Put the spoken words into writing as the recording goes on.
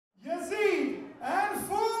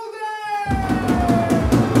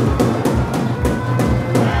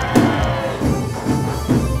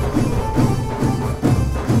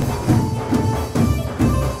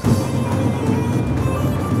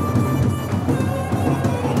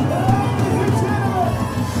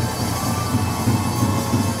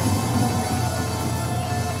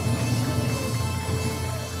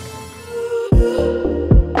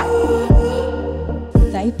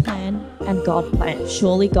God planned.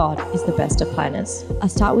 Surely God is the best of planners. I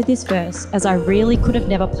start with this verse as I really could have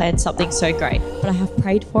never planned something so great, but I have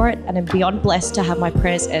prayed for it and am beyond blessed to have my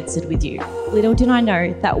prayers answered with you. Little did I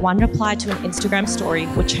know that one reply to an Instagram story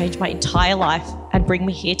would change my entire life and bring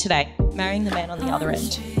me here today, marrying the man on the other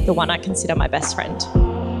end, the one I consider my best friend.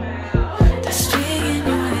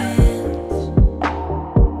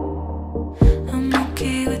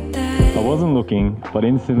 I wasn't looking, but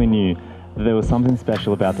instantly knew that there was something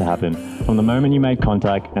special about to happen. From the moment you made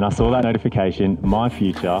contact and I saw that notification, my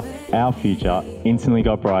future, our future, instantly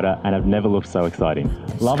got brighter and have never looked so exciting.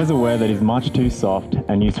 Love is a word that is much too soft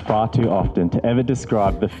and used far too often to ever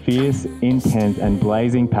describe the fierce, intense and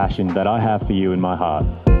blazing passion that I have for you in my heart.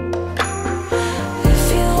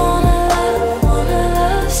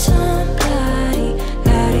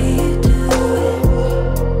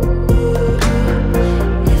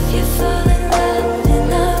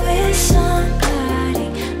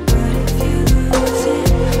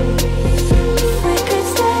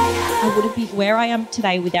 Where I am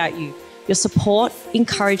today without you, your support,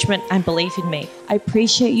 encouragement and belief in me. I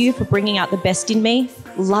appreciate you for bringing out the best in me,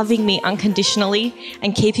 loving me unconditionally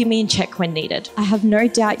and keeping me in check when needed. I have no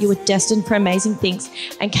doubt you are destined for amazing things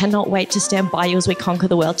and cannot wait to stand by you as we conquer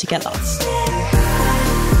the world together.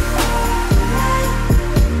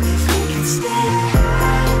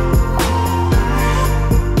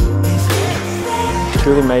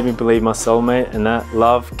 Truly made me believe my soulmate, and that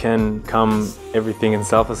love can come everything in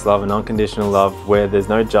selfless love and unconditional love where there's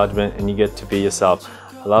no judgment and you get to be yourself.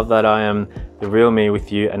 I love that I am the real me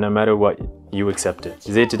with you and no matter what, you accept it.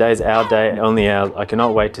 Yazeed, today is our day, only ours. I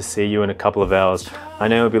cannot wait to see you in a couple of hours. I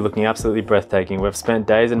know it'll be looking absolutely breathtaking. We've spent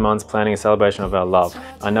days and months planning a celebration of our love.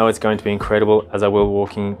 I know it's going to be incredible as I will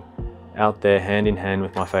walking out there hand in hand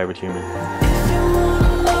with my favourite human.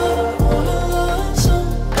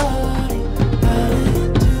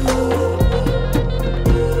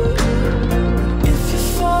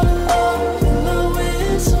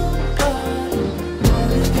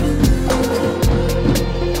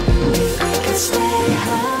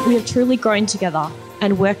 We have truly grown together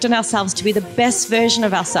and worked on ourselves to be the best version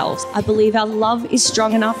of ourselves. I believe our love is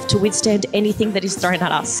strong enough to withstand anything that is thrown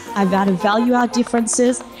at us. I vow to value our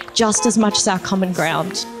differences just as much as our common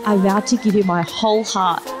ground. I vow to give you my whole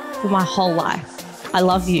heart for my whole life. I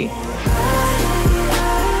love you.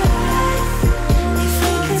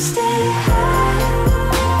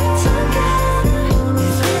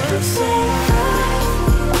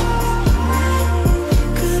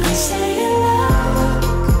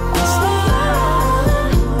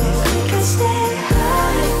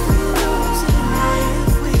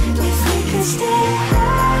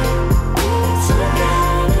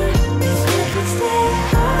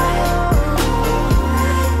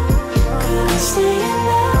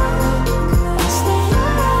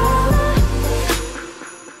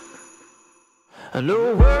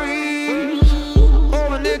 No worries,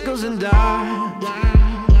 or a nickels and dimes,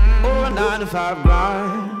 or a 9-to-5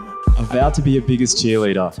 grind. I vow to be your biggest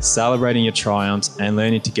cheerleader, celebrating your triumphs and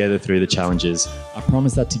learning together through the challenges. I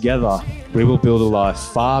promise that together, we will build a life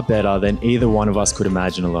far better than either one of us could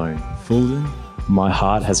imagine alone. Fulden, my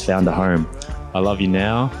heart has found a home. I love you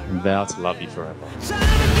now and vow to love you forever.